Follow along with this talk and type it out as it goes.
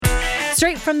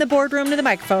Straight from the boardroom to the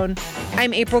microphone,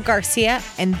 I'm April Garcia,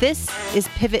 and this is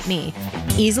Pivot Me,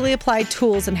 easily applied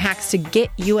tools and hacks to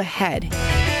get you ahead.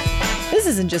 This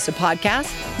isn't just a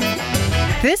podcast.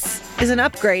 This is an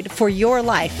upgrade for your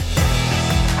life.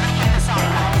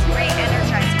 Great,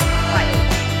 energizing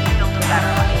life. Build a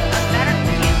better life. A better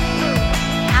you.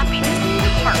 Happiness in the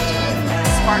heart. The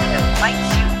spark that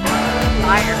lights you on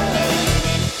fire.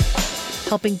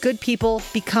 Helping good people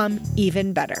become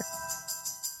even better.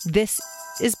 This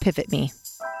is Pivot Me.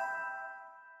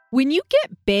 When you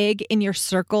get big in your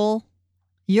circle,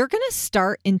 you're going to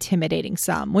start intimidating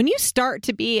some. When you start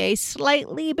to be a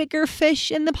slightly bigger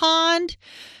fish in the pond,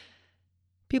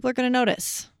 people are going to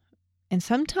notice. And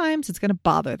sometimes it's going to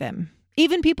bother them.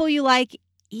 Even people you like,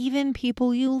 even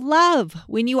people you love.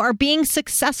 When you are being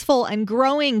successful and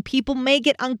growing, people may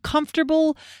get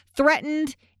uncomfortable,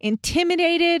 threatened,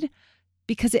 intimidated,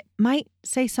 because it might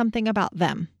say something about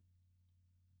them.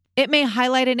 It may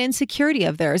highlight an insecurity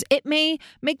of theirs. It may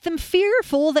make them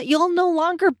fearful that you'll no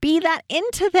longer be that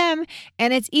into them.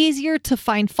 And it's easier to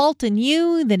find fault in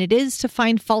you than it is to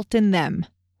find fault in them.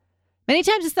 Many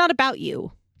times it's not about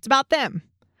you. It's about them.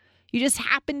 You just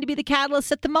happen to be the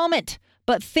catalyst at the moment.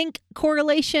 But think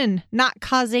correlation, not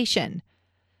causation.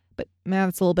 But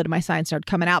that's a little bit of my science nerd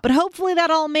coming out. But hopefully that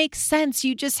all makes sense.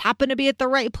 You just happen to be at the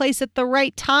right place at the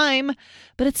right time.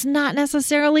 But it's not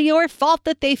necessarily your fault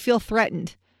that they feel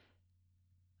threatened.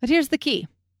 But here's the key.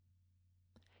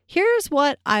 Here's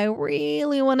what I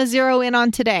really want to zero in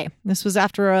on today. This was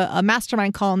after a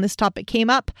mastermind call, and this topic came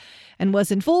up and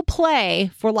was in full play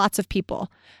for lots of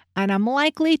people. And I'm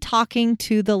likely talking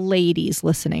to the ladies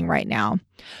listening right now.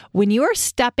 When you are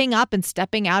stepping up and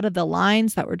stepping out of the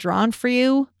lines that were drawn for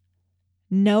you,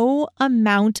 no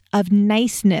amount of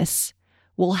niceness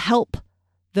will help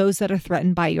those that are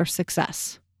threatened by your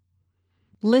success.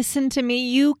 Listen to me.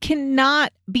 You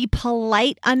cannot be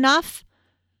polite enough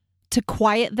to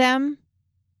quiet them,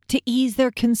 to ease their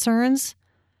concerns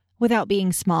without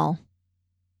being small.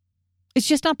 It's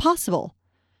just not possible.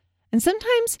 And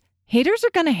sometimes haters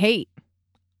are going to hate.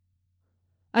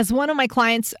 As one of my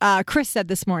clients, Chris, said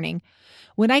this morning,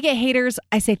 when I get haters,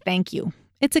 I say thank you.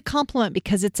 It's a compliment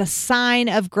because it's a sign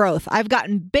of growth. I've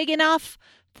gotten big enough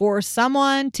for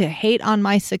someone to hate on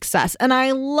my success. And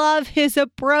I love his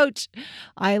approach.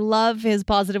 I love his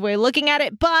positive way of looking at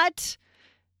it, but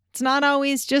it's not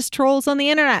always just trolls on the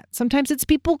internet. Sometimes it's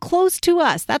people close to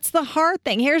us. That's the hard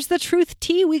thing. Here's the truth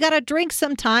tea. We got to drink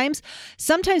sometimes.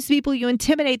 Sometimes people you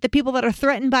intimidate, the people that are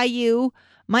threatened by you,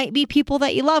 might be people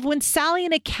that you love. When Sally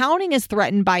in accounting is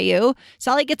threatened by you,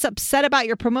 Sally gets upset about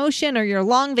your promotion or your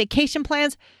long vacation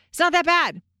plans. It's not that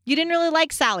bad. You didn't really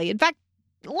like Sally. In fact,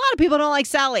 a lot of people don't like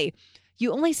Sally.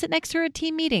 You only sit next to her at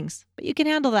team meetings, but you can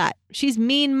handle that. She's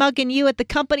mean mugging you at the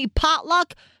company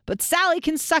potluck, but Sally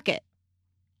can suck it.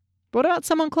 What about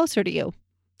someone closer to you?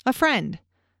 A friend,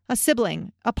 a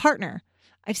sibling, a partner.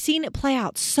 I've seen it play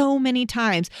out so many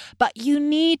times, but you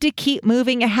need to keep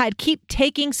moving ahead. Keep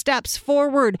taking steps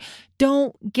forward.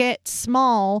 Don't get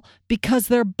small because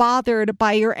they're bothered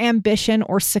by your ambition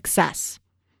or success.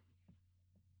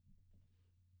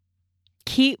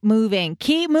 Keep moving.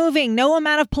 Keep moving. No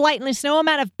amount of politeness, no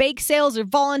amount of bake sales or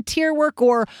volunteer work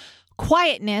or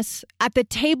quietness at the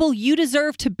table you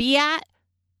deserve to be at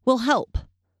will help.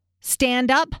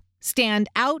 Stand up, stand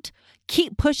out,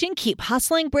 keep pushing, keep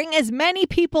hustling, bring as many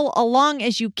people along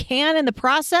as you can in the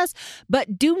process,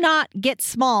 but do not get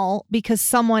small because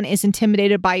someone is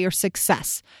intimidated by your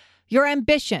success, your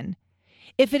ambition.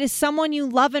 If it is someone you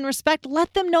love and respect,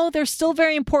 let them know they're still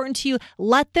very important to you.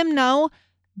 Let them know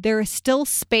there is still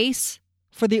space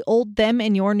for the old them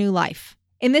in your new life.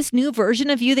 In this new version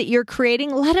of you that you're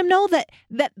creating, let them know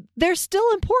that they're still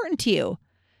important to you.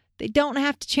 They don't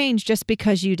have to change just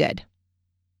because you did.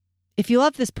 If you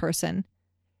love this person,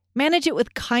 manage it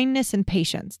with kindness and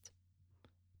patience.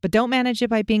 But don't manage it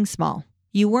by being small.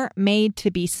 You weren't made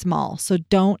to be small, so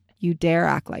don't you dare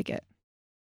act like it.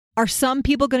 Are some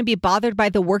people going to be bothered by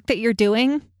the work that you're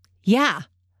doing? Yeah,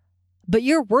 but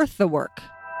you're worth the work.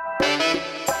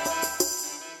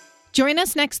 Join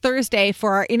us next Thursday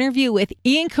for our interview with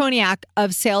Ian Koniak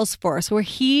of Salesforce, where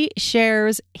he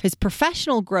shares his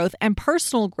professional growth and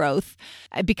personal growth,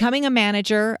 becoming a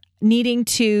manager, needing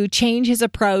to change his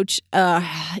approach,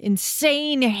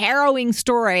 insane, harrowing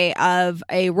story of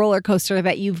a roller coaster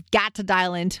that you've got to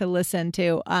dial in to listen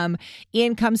to.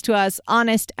 Ian comes to us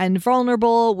honest and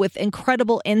vulnerable with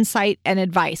incredible insight and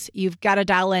advice. You've got to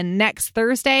dial in next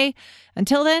Thursday.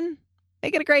 Until then,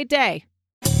 make it a great day.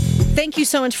 Thank you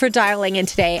so much for dialing in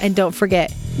today. And don't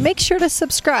forget, make sure to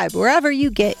subscribe wherever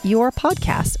you get your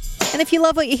podcast. And if you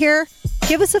love what you hear,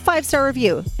 give us a 5-star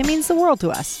review. It means the world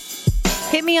to us.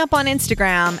 Hit me up on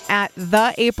Instagram at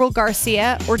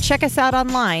 @theaprilgarcia or check us out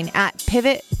online at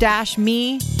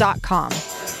pivot-me.com.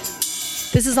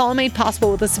 This is all made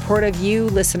possible with the support of you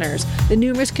listeners, the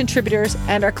numerous contributors,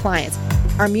 and our clients.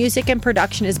 Our music and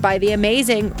production is by the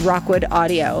amazing Rockwood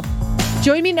Audio.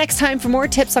 Join me next time for more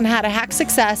tips on how to hack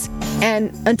success.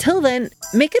 And until then,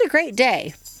 make it a great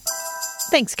day.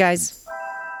 Thanks, guys.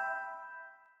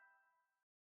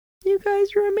 You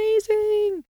guys are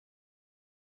amazing.